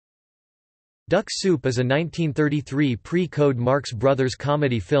Duck Soup is a 1933 pre-code Marx Brothers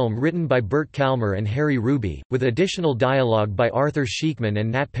comedy film written by Burt Kalmar and Harry Ruby, with additional dialogue by Arthur Sheikman and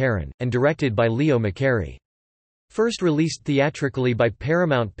Nat Perrin, and directed by Leo McCarey. First released theatrically by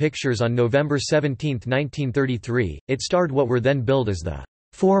Paramount Pictures on November 17, 1933, it starred what were then billed as the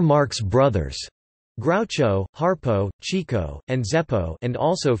Four Marx Brothers, Groucho, Harpo, Chico, and Zeppo, and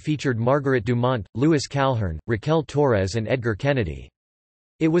also featured Margaret Dumont, Louis Calhern, Raquel Torres and Edgar Kennedy.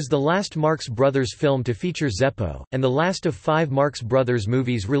 It was the last Marx Brothers film to feature Zeppo, and the last of 5 Marx Brothers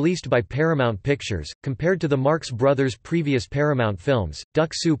movies released by Paramount Pictures. Compared to the Marx Brothers' previous Paramount films,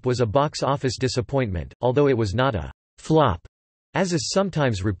 Duck Soup was a box office disappointment, although it was not a flop, as is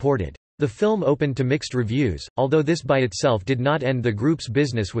sometimes reported. The film opened to mixed reviews, although this by itself did not end the group's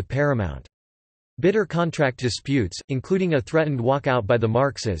business with Paramount. Bitter contract disputes, including a threatened walkout by the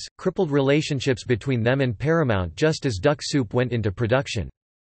Marxes, crippled relationships between them and Paramount just as Duck Soup went into production.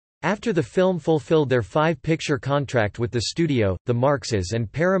 After the film fulfilled their 5-picture contract with the studio, the Marxes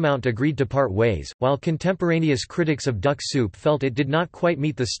and Paramount agreed to part ways. While contemporaneous critics of Duck Soup felt it did not quite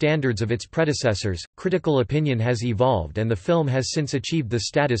meet the standards of its predecessors, critical opinion has evolved and the film has since achieved the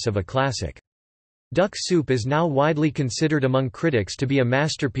status of a classic. Duck Soup is now widely considered among critics to be a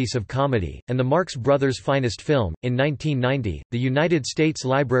masterpiece of comedy, and the Marx Brothers' finest film. In 1990, the United States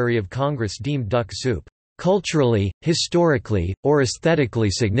Library of Congress deemed Duck Soup culturally, historically, or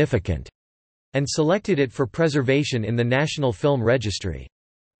aesthetically significant, and selected it for preservation in the National Film Registry.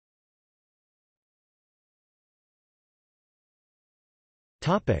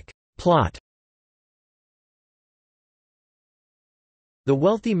 Plot. The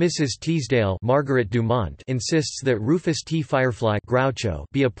wealthy Mrs. Teasdale, Margaret Dumont, insists that Rufus T. Firefly Groucho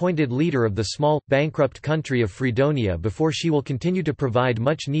be appointed leader of the small, bankrupt country of Fredonia before she will continue to provide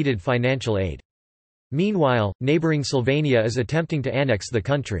much-needed financial aid. Meanwhile, neighboring Sylvania is attempting to annex the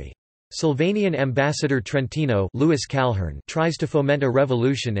country. Sylvanian ambassador Trentino Louis Calhern tries to foment a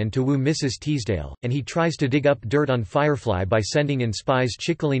revolution and to woo Mrs. Teasdale, and he tries to dig up dirt on Firefly by sending in spies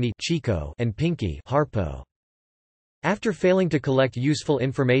Ciccolini Chico and Pinky Harpo. After failing to collect useful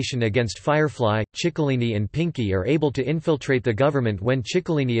information against Firefly, Ciccolini and Pinky are able to infiltrate the government when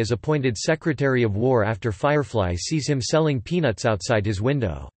Ciccolini is appointed Secretary of War after Firefly sees him selling peanuts outside his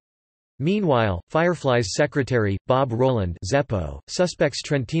window. Meanwhile, Firefly's secretary, Bob Roland Zeppo, suspects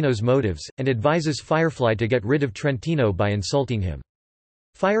Trentino's motives, and advises Firefly to get rid of Trentino by insulting him.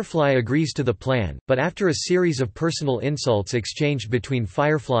 Firefly agrees to the plan, but after a series of personal insults exchanged between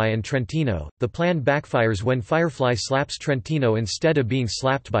Firefly and Trentino, the plan backfires when Firefly slaps Trentino instead of being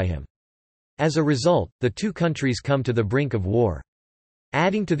slapped by him. As a result, the two countries come to the brink of war.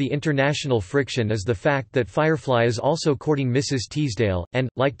 Adding to the international friction is the fact that Firefly is also courting Mrs. Teasdale, and,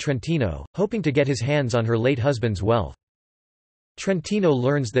 like Trentino, hoping to get his hands on her late husband's wealth. Trentino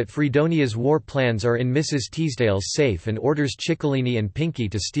learns that Fredonia's war plans are in Mrs. Teasdale's safe and orders Ciccolini and Pinky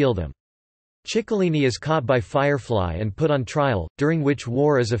to steal them. Ciccolini is caught by Firefly and put on trial, during which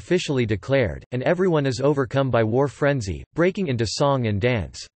war is officially declared, and everyone is overcome by war frenzy, breaking into song and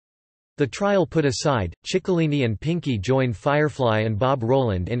dance. The trial put aside, Ciccolini and Pinky join Firefly and Bob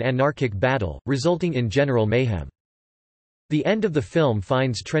Roland in anarchic battle, resulting in general mayhem. The end of the film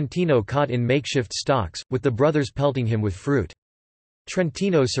finds Trentino caught in makeshift stocks, with the brothers pelting him with fruit.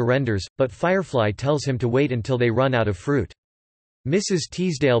 Trentino surrenders, but Firefly tells him to wait until they run out of fruit. Mrs.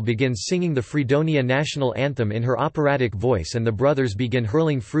 Teasdale begins singing the Fredonia national anthem in her operatic voice and the brothers begin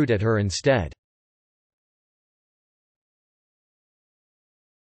hurling fruit at her instead.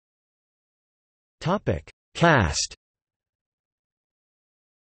 Cast.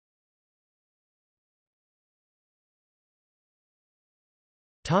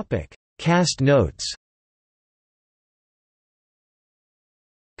 Cast notes.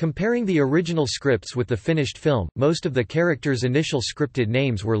 Comparing the original scripts with the finished film, most of the characters' initial scripted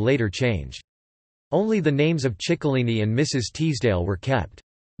names were later changed. Only the names of Ciccolini and Mrs. Teasdale were kept.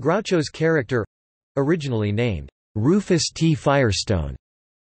 Groucho's character—originally named Rufus T. Firestone—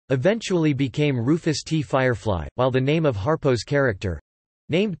 eventually became Rufus T. Firefly, while the name of Harpo's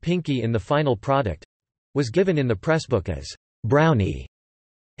character—named Pinky in the final product—was given in the pressbook as Brownie.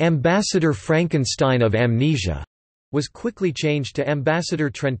 Ambassador Frankenstein of Amnesia was quickly changed to Ambassador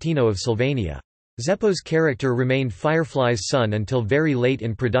Trentino of Sylvania. Zeppo's character remained Firefly's son until very late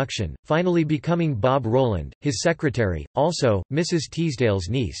in production, finally becoming Bob Roland, his secretary. Also, Mrs. Teasdale's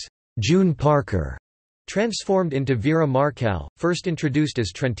niece, June Parker, transformed into Vera Markel, first introduced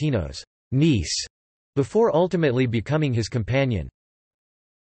as Trentino's niece, before ultimately becoming his companion.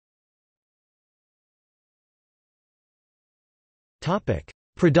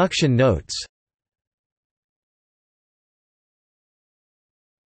 Production notes.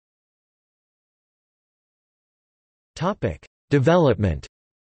 Development.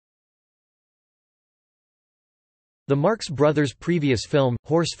 The Marx Brothers' previous film,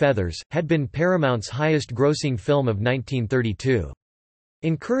 Horse Feathers, had been Paramount's highest-grossing film of 1932.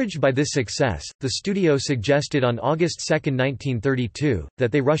 Encouraged by this success, the studio suggested on August 2, 1932,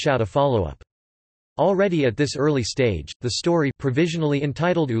 that they rush out a follow-up. Already at this early stage, the story, provisionally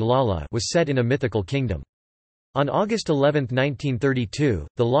entitled Ulala, was set in a mythical kingdom. On August 11, 1932,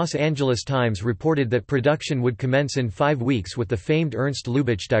 the Los Angeles Times reported that production would commence in 5 weeks with the famed Ernst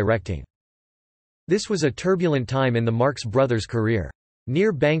Lubitsch directing. This was a turbulent time in the Marx Brothers' career.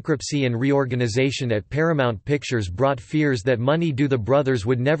 Near bankruptcy and reorganization at Paramount Pictures brought fears that money due the brothers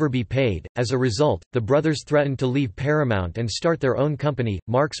would never be paid. As a result, the brothers threatened to leave Paramount and start their own company,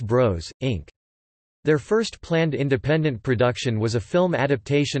 Marx Bros, Inc. Their first planned independent production was a film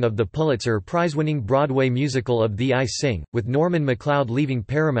adaptation of the Pulitzer Prize-winning Broadway musical of The I Sing, with Norman MacLeod leaving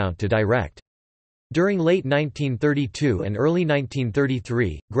Paramount to direct. During late 1932 and early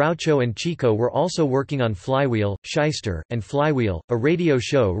 1933, Groucho and Chico were also working on Flywheel, Shyster, and Flywheel, a radio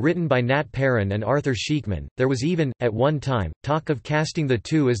show written by Nat Perrin and Arthur Sheikman. There was even, at one time, talk of casting the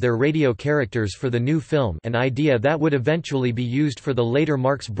two as their radio characters for the new film, an idea that would eventually be used for the later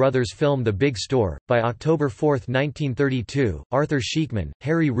Marx Brothers film The Big Store. By October 4, 1932, Arthur Sheikman,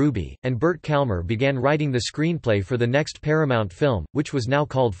 Harry Ruby, and Bert Kalmar began writing the screenplay for the next Paramount film, which was now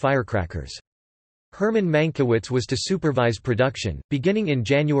called Firecrackers. Herman Mankiewicz was to supervise production, beginning in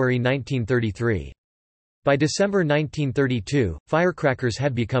January 1933. By December 1932, Firecrackers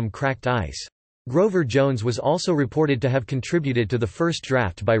had become Cracked Ice. Grover Jones was also reported to have contributed to the first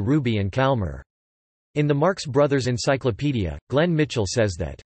draft by Ruby and Kalmar. In the Marx Brothers Encyclopedia, Glenn Mitchell says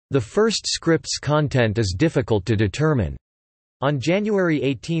that, "The first script's content is difficult to determine." On January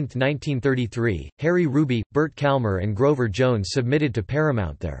 18, 1933, Harry Ruby, Bert Kalmar and Grover Jones submitted to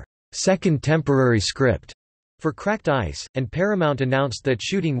Paramount their second temporary script for Cracked Ice, and Paramount announced that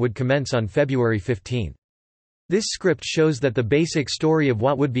shooting would commence on February 15. This script shows that the basic story of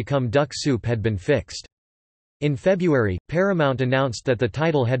what would become Duck Soup had been fixed. In February, Paramount announced that the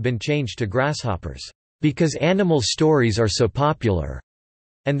title had been changed to Grasshoppers, "because animal stories are so popular,"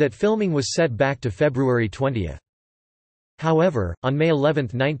 and that filming was set back to February 20. However, on May 11,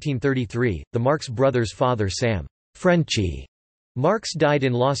 1933, the Marx Brothers' father Sam "Frenchie" Marx died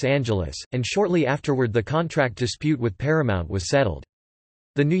in Los Angeles, and shortly afterward the contract dispute with Paramount was settled.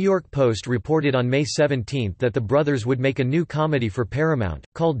 The New York Post reported on May 17 that the brothers would make a new comedy for Paramount,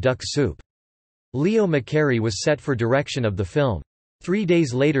 called Duck Soup. Leo McCarey was set for direction of the film. 3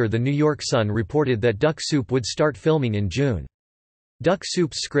 days later the New York Sun reported that Duck Soup would start filming in June. Duck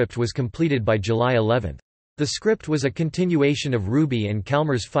Soup's script was completed by July 11. The script was a continuation of Ruby and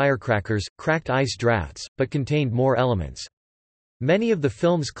Kalmar's Firecrackers, Cracked Ice drafts, but contained more elements. Many of the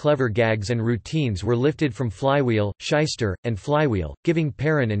film's clever gags and routines were lifted from Flywheel, Shyster, and Flywheel, giving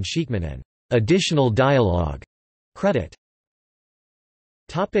Perrin and Sheikman an additional dialogue credit.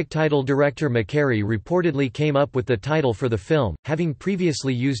 Title. Director McCarey reportedly came up with the title for the film, having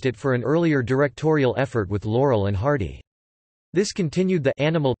previously used it for an earlier directorial effort with Laurel and Hardy. This continued the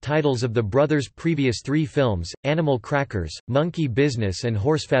animal titles of the brothers' previous 3 films, Animal Crackers, Monkey Business and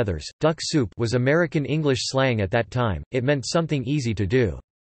Horse Feathers. Duck Soup was American English slang at that time, it meant something easy to do.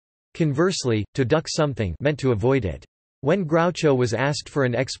 Conversely, to duck something meant to avoid it. When Groucho was asked for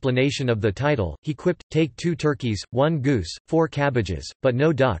an explanation of the title, he quipped, "Take 2 turkeys, 1 goose, 4 cabbages, but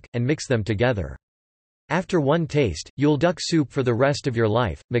no duck, and mix them together. After one taste, you'll duck soup for the rest of your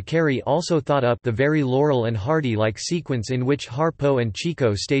life." McCarey also thought up the very Laurel and Hardy-like sequence in which Harpo and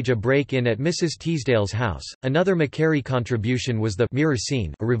Chico stage a break-in at Mrs. Teasdale's house. Another McCarey contribution was the mirror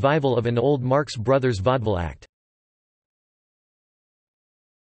scene, a revival of an old Marx Brothers vaudeville act.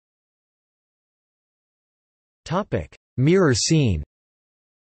 Topic: Mirror scene.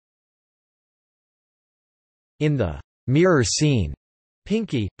 In the mirror scene,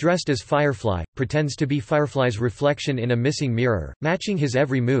 Pinky, dressed as Firefly, pretends to be Firefly's reflection in a missing mirror, matching his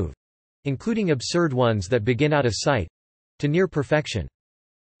every move—including absurd ones that begin out of sight—to near perfection.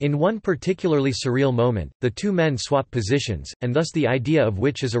 In one particularly surreal moment, the 2 men swap positions, and thus the idea of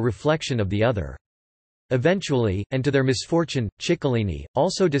which is a reflection of the other. Eventually, and to their misfortune, Ciccolini,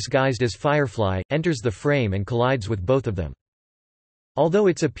 also disguised as Firefly, enters the frame and collides with both of them. Although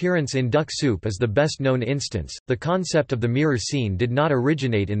its appearance in Duck Soup is the best-known instance, the concept of the mirror scene did not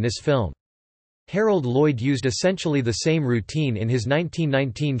originate in this film. Harold Lloyd used essentially the same routine in his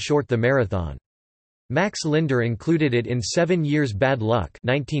 1919 short The Marathon. Max Linder included it in 7 Years Bad Luck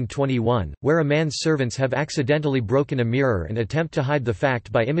 1921, where a man's servants have accidentally broken a mirror and attempt to hide the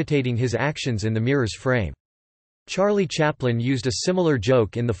fact by imitating his actions in the mirror's frame. Charlie Chaplin used a similar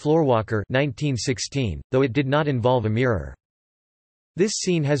joke in The Floorwalker 1916, though it did not involve a mirror. This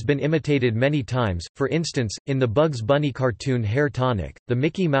scene has been imitated many times, for instance, in the Bugs Bunny cartoon Hair Tonic, the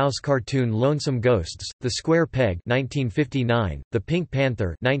Mickey Mouse cartoon Lonesome Ghosts, The Square Peg 1959, The Pink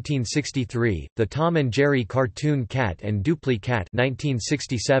Panther 1963, the Tom and Jerry cartoon Cat and Dupley Cat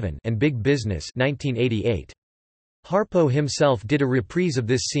 1967, and Big Business 1988. Harpo himself did a reprise of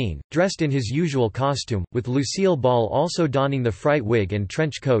this scene, dressed in his usual costume, with Lucille Ball also donning the fright wig and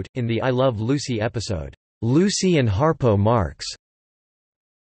trench coat, in the I Love Lucy episode, Lucy and Harpo Marx.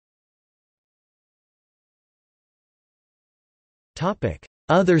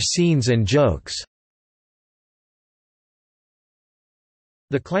 Other scenes and jokes.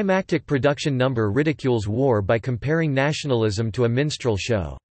 The climactic production number ridicules war by comparing nationalism to a minstrel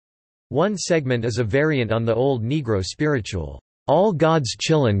show. One segment is a variant on the old Negro spiritual, "All God's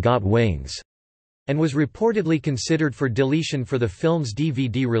Chillin' Got Wings," and was reportedly considered for deletion for the film's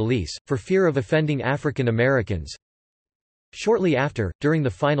DVD release, for fear of offending African Americans. Shortly after, during the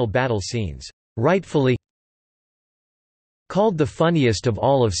final battle scenes, rightfully called the funniest of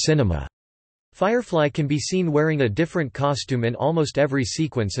all of cinema, Firefly can be seen wearing a different costume in almost every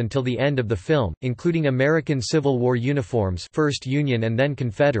sequence until the end of the film, including American Civil War uniforms, first Union and then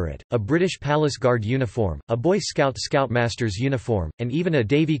Confederate, a British Palace Guard uniform, a Boy Scout Scoutmaster's uniform, and even a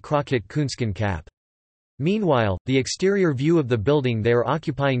Davy Crockett coonskin cap. Meanwhile, the exterior view of the building they are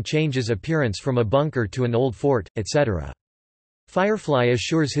occupying changes appearance from a bunker to an old fort, etc. Firefly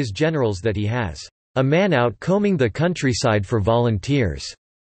assures his generals that he has a man out combing the countryside for volunteers.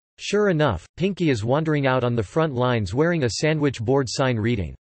 Sure enough, Pinky is wandering out on the front lines wearing a sandwich board sign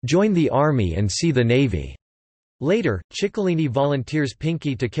reading, "Join the Army and see the Navy." Later, Ciccolini volunteers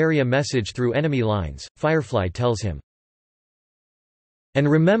Pinky to carry a message through enemy lines. Firefly tells him, "And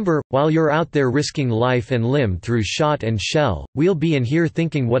remember, while you're out there risking life and limb through shot and shell, we'll be in here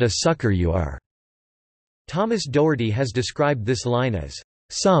thinking what a sucker you are." Thomas Doherty has described this line as,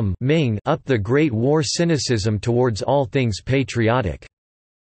 "Sum ming up the Great War cynicism towards all things patriotic."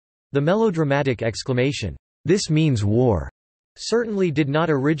 The melodramatic exclamation, "This means war," certainly did not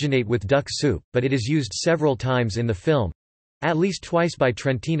originate with Duck Soup, but it is used several times in the film—at least twice by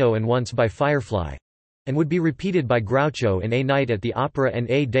Trentino and once by Firefly—and would be repeated by Groucho in A Night at the Opera and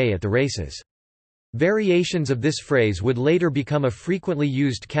A Day at the Races. Variations of this phrase would later become a frequently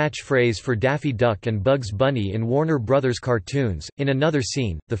used catchphrase for Daffy Duck and Bugs Bunny in Warner Brothers cartoons. In another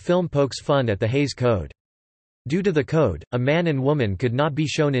scene, the film pokes fun at the Hays Code. Due to the code, a man and woman could not be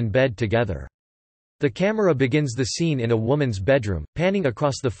shown in bed together. The camera begins the scene in a woman's bedroom, panning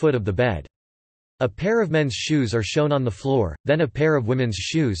across the foot of the bed. A pair of men's shoes are shown on the floor, then a pair of women's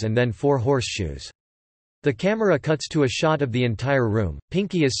shoes and then 4 horseshoes. The camera cuts to a shot of the entire room.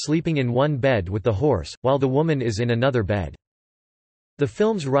 Pinky is sleeping in one bed with the horse, while the woman is in another bed. The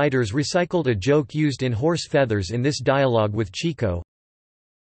film's writers recycled a joke used in Horse Feathers in this dialogue with Chico.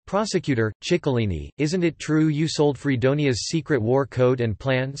 Prosecutor, Ciccolini, isn't it true you sold Fredonia's secret war code and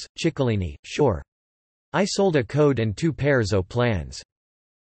plans? Ciccolini, sure. I sold a code and 2 pairs o' plans.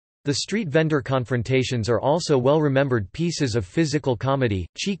 The street vendor confrontations are also well-remembered pieces of physical comedy.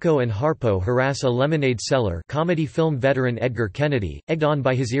 Chico and Harpo harass a lemonade seller, comedy film veteran Edgar Kennedy, egged on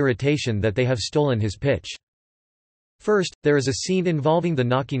by his irritation that they have stolen his pitch. First, there is a scene involving the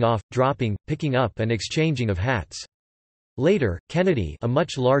knocking off, dropping, picking up and exchanging of hats. Later, Kennedy, a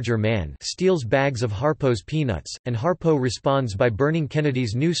much larger man, steals bags of Harpo's peanuts, and Harpo responds by burning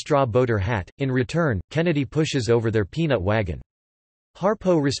Kennedy's new straw boater hat. In return, Kennedy pushes over their peanut wagon.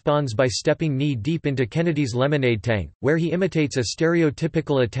 Harpo responds by stepping knee-deep into Kennedy's lemonade tank, where he imitates a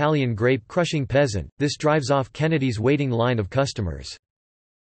stereotypical Italian grape-crushing peasant. This drives off Kennedy's waiting line of customers.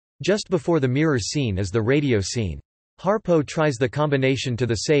 Just before the mirror scene is the radio scene. Harpo tries the combination to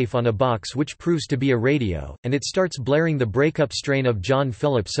the safe on a box which proves to be a radio, and it starts blaring the breakup strain of John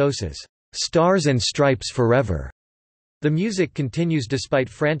Philip Sousa's "Stars and Stripes Forever." The music continues despite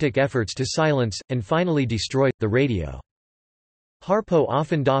frantic efforts to silence, and finally destroy, the radio. Harpo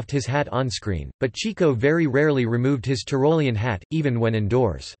often doffed his hat on-screen, but Chico very rarely removed his Tyrolean hat, even when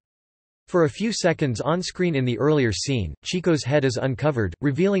indoors. For a few seconds on-screen in the earlier scene, Chico's head is uncovered,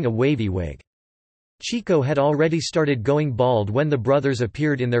 revealing a wavy wig. Chico had already started going bald when the brothers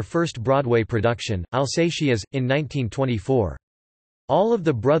appeared in their first Broadway production, Alsatias, in 1924. All of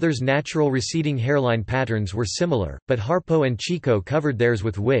the brothers' natural receding hairline patterns were similar, but Harpo and Chico covered theirs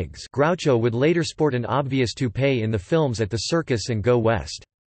with wigs. Groucho would later sport an obvious toupee in the films At the Circus and Go West.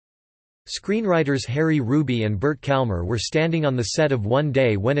 Screenwriters Harry Ruby and Burt Kalmar were standing on the set of One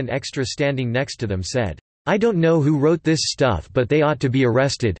Day when an extra standing next to them said, "I don't know who wrote this stuff, but they ought to be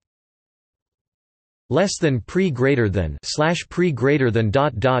arrested." less than pre greater than slash pre greater than ...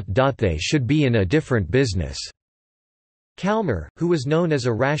 They should be in a different business." Kalmar, who was known as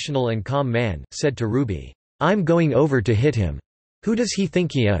a rational and calm man, said to Ruby, "I'm going over to hit him. Who does he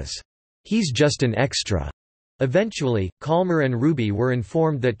think he is? He's just an extra." Eventually, Kalmar and Ruby were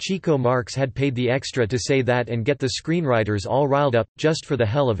informed that Chico Marx had paid the extra to say that and get the screenwriters all riled up, just for the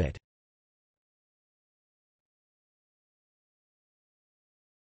hell of it.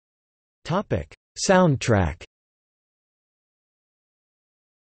 Soundtrack.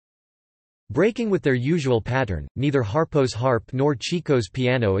 Breaking with their usual pattern, neither Harpo's harp nor Chico's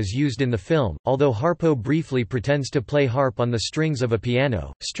piano is used in the film, although Harpo briefly pretends to play harp on the strings of a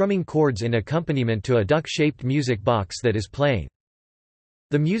piano, strumming chords in accompaniment to a duck-shaped music box that is playing.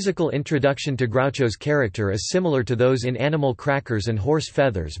 The musical introduction to Groucho's character is similar to those in Animal Crackers and Horse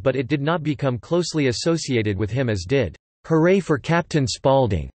Feathers, but it did not become closely associated with him as did "Hooray for Captain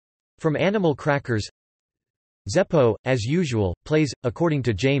Spaulding" from Animal Crackers. Zeppo, as usual, plays, according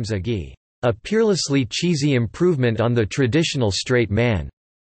to James Agee, "a peerlessly cheesy improvement on the traditional straight man"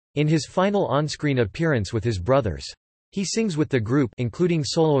 in his final on-screen appearance with his brothers. He sings with the group, including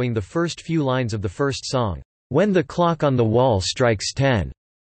soloing the first few lines of the first song, "When the Clock on the Wall Strikes 10."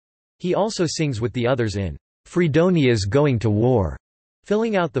 He also sings with the others in "Fredonia's Going to War,"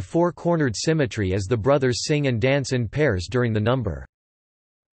 filling out the four-cornered symmetry as the brothers sing and dance in pairs during the number.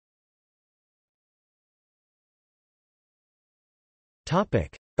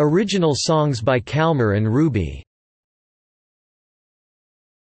 Original songs by Kalmar and Ruby.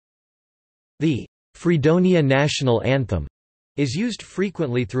 The Fredonia National Anthem is used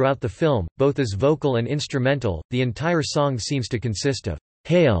frequently throughout the film, both as vocal and instrumental. The entire song seems to consist of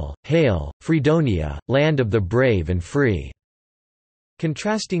 "Hail, hail, Fredonia, land of the brave and free,"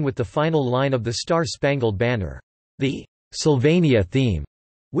 contrasting with the final line of the Star-Spangled Banner. The Sylvania theme,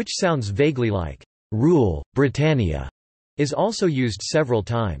 which sounds vaguely like "Rule, Britannia," is also used several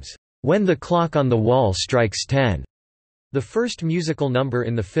times. "When the Clock on the Wall Strikes 10," the first musical number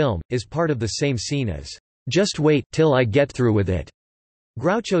in the film, is part of the same scene as "Just Wait Till I Get Through With It,"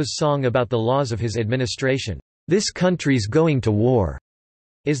 Groucho's song about the laws of his administration. "This Country's Going to War"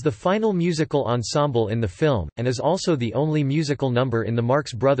 is the final musical ensemble in the film, and is also the only musical number in the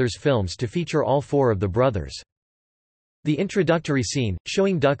Marx Brothers films to feature all four of the brothers. The introductory scene,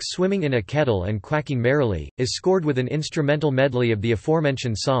 showing ducks swimming in a kettle and quacking merrily, is scored with an instrumental medley of the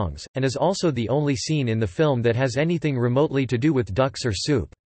aforementioned songs, and is also the only scene in the film that has anything remotely to do with ducks or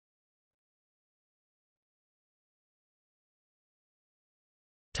soup.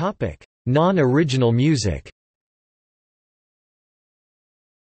 Non-original music.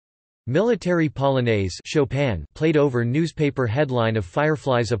 Military Polonaise Chopin played over newspaper headline of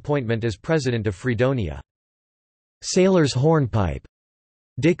Firefly's appointment as president of Fredonia. Sailor's Hornpipe,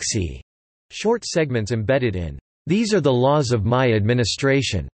 Dixie, short segments embedded in "These Are the Laws of My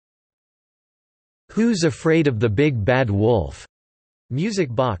Administration," Who's Afraid of the Big Bad Wolf,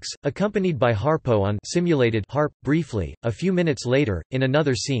 music box, accompanied by Harpo on simulated harp. Briefly, a few minutes later, in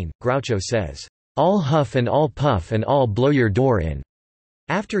another scene, Groucho says, "All huff and all puff and all blow your door in,"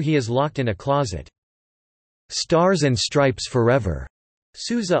 after he is locked in a closet. Stars and Stripes Forever,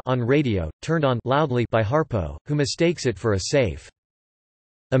 Sousa on radio, turned on loudly by Harpo, who mistakes it for a safe.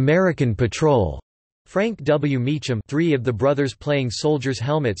 American Patrol, Frank W. Meacham, three of the brothers playing soldiers'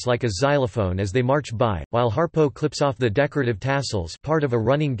 helmets like a xylophone as they march by, while Harpo clips off the decorative tassels, part of a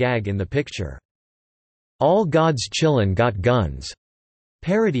running gag in the picture. All God's Chillin' Got Guns,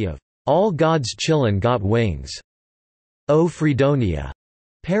 parody of All God's Chillin' Got Wings. Oh Fredonia,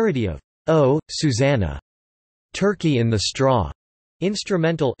 parody of Oh, Susanna. Turkey in the Straw,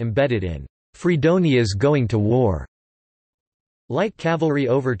 instrumental embedded in Fredonia's Going to War. Light Cavalry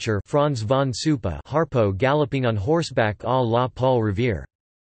Overture, Franz von Suppe, Harpo galloping on horseback à la Paul Revere.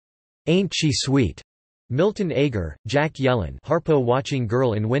 Ain't She Sweet, Milton Agar, Jack Yellen, Harpo watching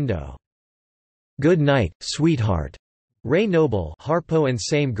Girl in Window. Good Night, Sweetheart, Ray Noble, Harpo and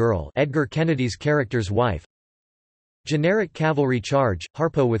Same Girl, Edgar Kennedy's character's wife. Generic Cavalry Charge,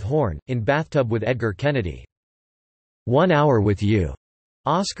 Harpo with horn, in bathtub with Edgar Kennedy. 1 Hour with You,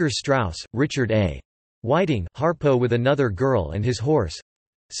 Oscar Strauss, Richard A. Whiting, Harpo with another girl and his horse.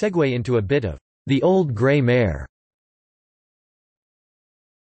 Segue into a bit of The Old Grey Mare.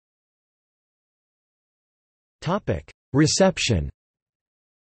 Reception.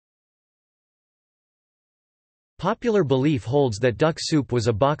 Popular belief holds that Duck Soup was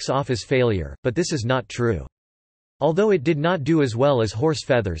a box office failure, but this is not true. Although it did not do as well as Horse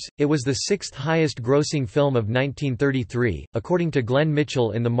Feathers, it was the sixth highest grossing film of 1933, according to Glenn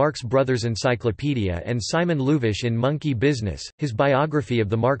Mitchell in the Marx Brothers Encyclopedia and Simon Luvish in Monkey Business, his biography of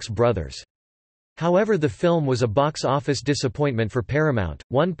the Marx Brothers. However, the film was a box office disappointment for Paramount.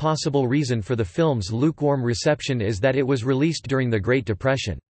 One possible reason for the film's lukewarm reception is that it was released during the Great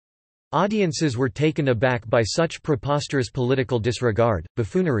Depression. Audiences were taken aback by such preposterous political disregard,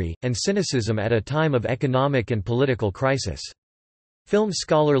 buffoonery, and cynicism at a time of economic and political crisis. Film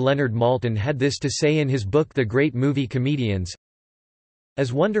scholar Leonard Maltin had this to say in his book The Great Movie Comedians: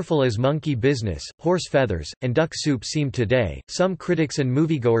 "As wonderful as Monkey Business, Horse Feathers, and Duck Soup seem today, some critics and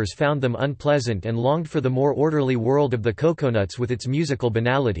moviegoers found them unpleasant and longed for the more orderly world of the Coconuts with its musical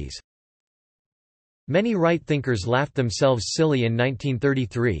banalities. Many right-thinkers laughed themselves silly in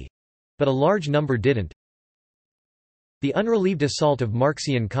 1933. But a large number didn't. The unrelieved assault of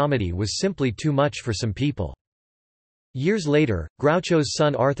Marxian comedy was simply too much for some people." Years later, Groucho's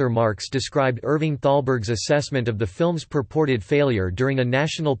son Arthur Marx described Irving Thalberg's assessment of the film's purported failure during a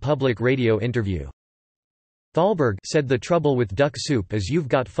National Public Radio interview. "Thalberg said the trouble with Duck Soup is you've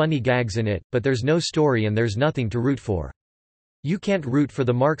got funny gags in it, but there's no story and there's nothing to root for. You can't root for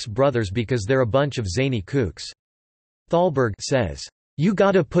the Marx Brothers because they're a bunch of zany kooks." Thalberg says, "You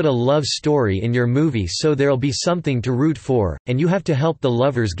gotta put a love story in your movie so there'll be something to root for, and you have to help the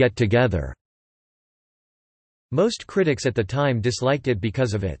lovers get together." Most critics at the time disliked it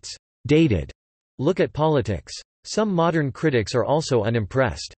because of its dated look at politics. Some modern critics are also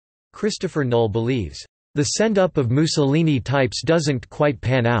unimpressed. Christopher Null believes, "The send-up of Mussolini types doesn't quite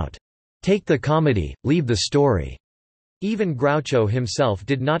pan out. Take the comedy, leave the story." Even Groucho himself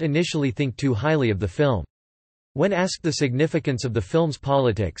did not initially think too highly of the film. When asked the significance of the film's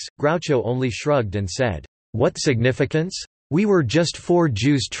politics, Groucho only shrugged and said, "What significance? We were just four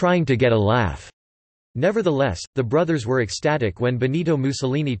Jews trying to get a laugh." Nevertheless, the brothers were ecstatic when Benito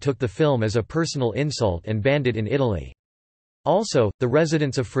Mussolini took the film as a personal insult and banned it in Italy. Also, the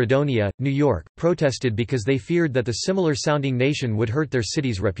residents of Fredonia, New York, protested because they feared that the similar-sounding nation would hurt their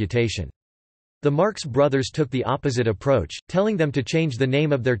city's reputation. The Marx Brothers took the opposite approach, telling them to change the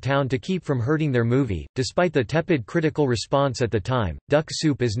name of their town to keep from hurting their movie. Despite the tepid critical response at the time, Duck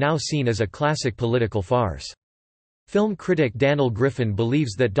Soup is now seen as a classic political farce. Film critic Daniel Griffin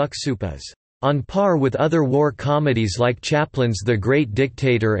believes that Duck Soup is on par with other war comedies like Chaplin's The Great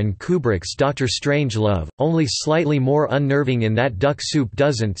Dictator and Kubrick's Dr. Strangelove, only slightly more unnerving in that Duck Soup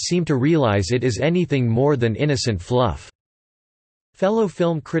doesn't seem to realize it is anything more than innocent fluff. Fellow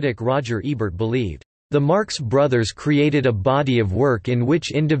film critic Roger Ebert believed, "The Marx Brothers created a body of work in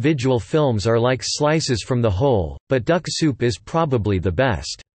which individual films are like slices from the whole, but Duck Soup is probably the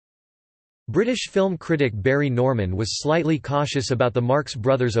best." British film critic Barry Norman was slightly cautious about the Marx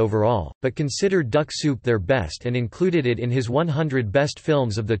Brothers overall, but considered Duck Soup their best and included it in his 100 Best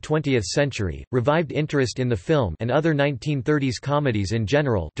Films of the 20th Century. Revived interest in the film and other 1930s comedies in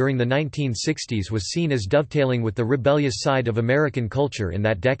general during the 1960s was seen as dovetailing with the rebellious side of American culture in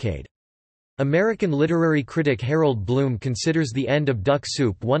that decade. American literary critic Harold Bloom considers The End of Duck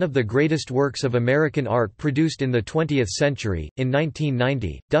Soup one of the greatest works of American art produced in the 20th century. In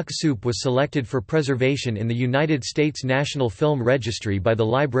 1990, Duck Soup was selected for preservation in the United States National Film Registry by the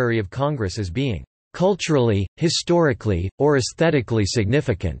Library of Congress as being culturally, historically, or aesthetically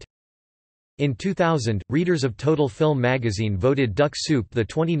significant. In 2000, readers of Total Film magazine voted Duck Soup the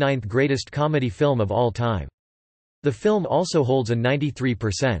 29th greatest comedy film of all time. The film also holds a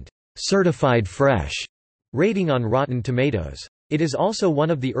 93% certified fresh rating on Rotten Tomatoes. It is also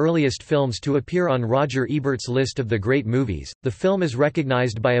one of the earliest films to appear on Roger Ebert's list of the great movies. The film is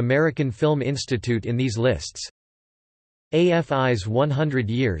recognized by American Film Institute in these lists: AFI's 100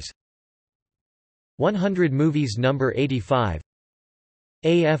 Years, 100 Movies number 85,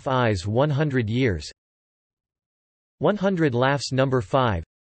 AFI's 100 Years, 100 Laughs number 5,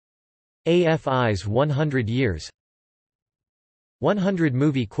 AFI's 100 Years, 100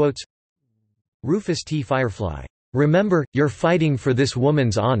 Movie Quotes. Rufus T. Firefly, "Remember, you're fighting for this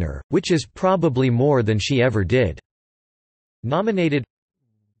woman's honor, which is probably more than she ever did." Nominated.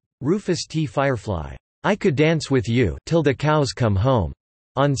 Rufus T. Firefly, "I could dance with you till the cows come home.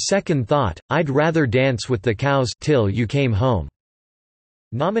 On second thought, I'd rather dance with the cows till you came home."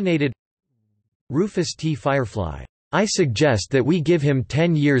 Nominated. Rufus T. Firefly, "I suggest that we give him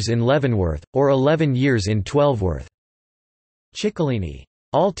 10 years in Leavenworth, or 11 years in Twelveworth." Ciccolini,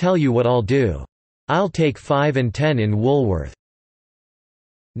 "I'll tell you what I'll do. I'll take 5 and 10 in Woolworth."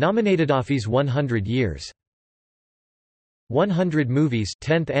 Nominated. AFI's 100 Years, 100 Movies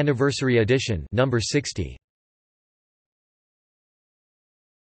 10th Anniversary Edition number 60.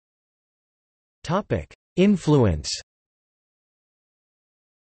 Influence.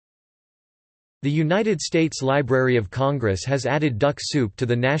 The United States Library of Congress has added Duck Soup to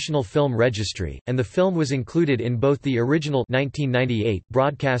the National Film Registry, and the film was included in both the original 1998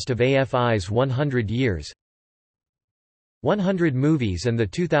 broadcast of AFI's 100 Years 100 Movies and the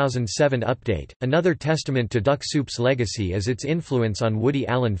 2007 update. Another testament to Duck Soup's legacy is its influence on Woody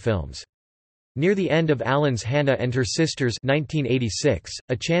Allen films. Near the end of Allen's Hannah and Her Sisters 1986,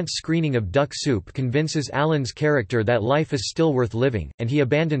 a chance screening of Duck Soup convinces Allen's character that life is still worth living, and he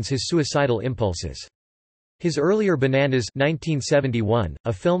abandons his suicidal impulses. His earlier Bananas 1971,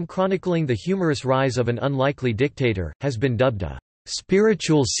 a film chronicling the humorous rise of an unlikely dictator, has been dubbed a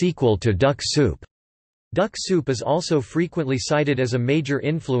spiritual sequel to Duck Soup. Duck Soup is also frequently cited as a major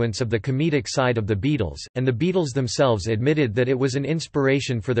influence of the comedic side of the Beatles, and the Beatles themselves admitted that it was an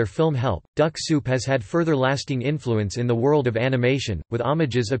inspiration for their film Help. Duck Soup has had further lasting influence in the world of animation, with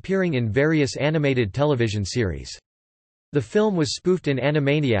homages appearing in various animated television series. The film was spoofed in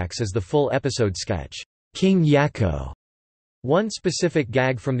Animaniacs as the full episode sketch, King Yakko. One specific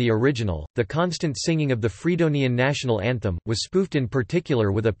gag from the original, the constant singing of the Fridonian national anthem, was spoofed in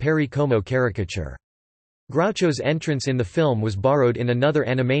particular with a Perry Como caricature. Groucho's entrance in the film was borrowed in another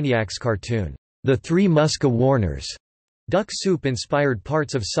Animaniacs cartoon, The Three Muska-Warners. Duck Soup inspired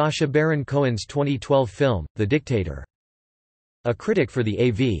parts of Sacha Baron Cohen's 2012 film, The Dictator. A critic for the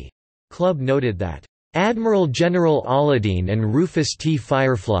AV Club noted that, "Admiral General Aladdin and Rufus T.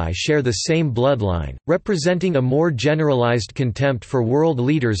 Firefly share the same bloodline, representing a more generalized contempt for world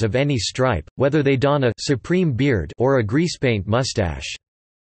leaders of any stripe, whether they don a supreme beard or a greasepaint mustache."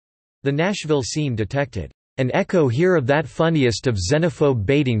 The Nashville scene detected an echo here of that funniest of xenophobe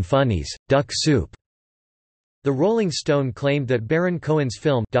baiting funnies, Duck Soup. The Rolling Stone claimed that Baron Cohen's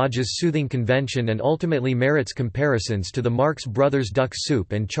film dodges soothing convention and ultimately merits comparisons to the Marx Brothers' Duck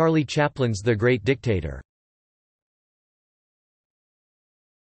Soup and Charlie Chaplin's The Great Dictator.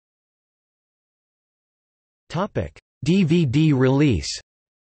 DVD release.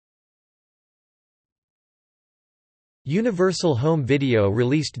 Universal Home Video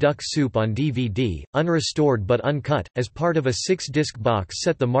released Duck Soup on DVD, unrestored but uncut, as part of a 6-disc box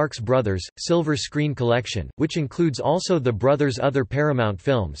set, the Marx Brothers Silver Screen Collection, which includes also the brothers' other Paramount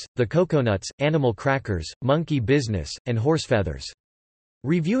films, The Coconuts, Animal Crackers, Monkey Business, and Horsefeathers.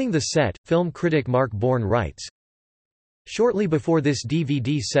 Reviewing the set, film critic Mark Bourne writes, "Shortly before this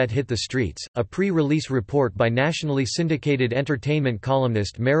DVD set hit the streets, a pre-release report by nationally syndicated entertainment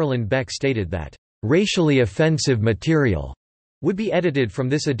columnist Marilyn Beck stated that racially offensive material would be edited from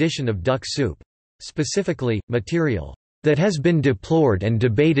this edition of Duck Soup. Specifically, material that has been deplored and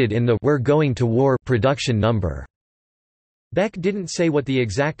debated in the We're Going to War production number." Beck didn't say what the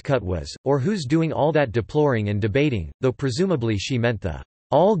exact cut was, or who's doing all that deploring and debating, though presumably she meant the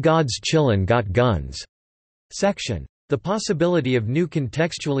All God's Chillin' Got Guns section. The possibility of new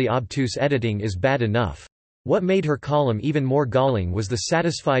contextually obtuse editing is bad enough. What made her column even more galling was the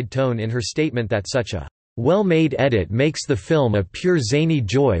satisfied tone in her statement that such a well-made edit makes the film a pure zany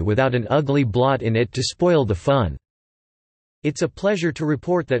joy without an ugly blot in it to spoil the fun. It's a pleasure to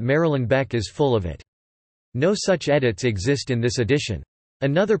report that Marilyn Beck is full of it. No such edits exist in this edition.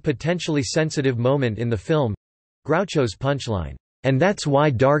 Another potentially sensitive moment in the film, Groucho's punchline, "And that's why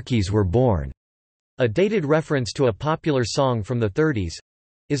darkies were born," a dated reference to a popular song from the 30s,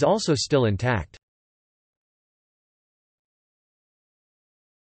 is also still intact.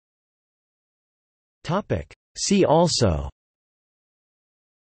 See also: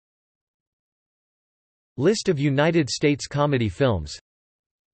 List of United States comedy films,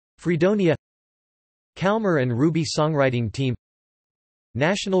 Fredonia, Kalmar and Ruby songwriting team,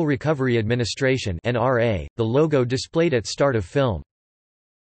 National Recovery Administration (NRA), the logo displayed at start of film.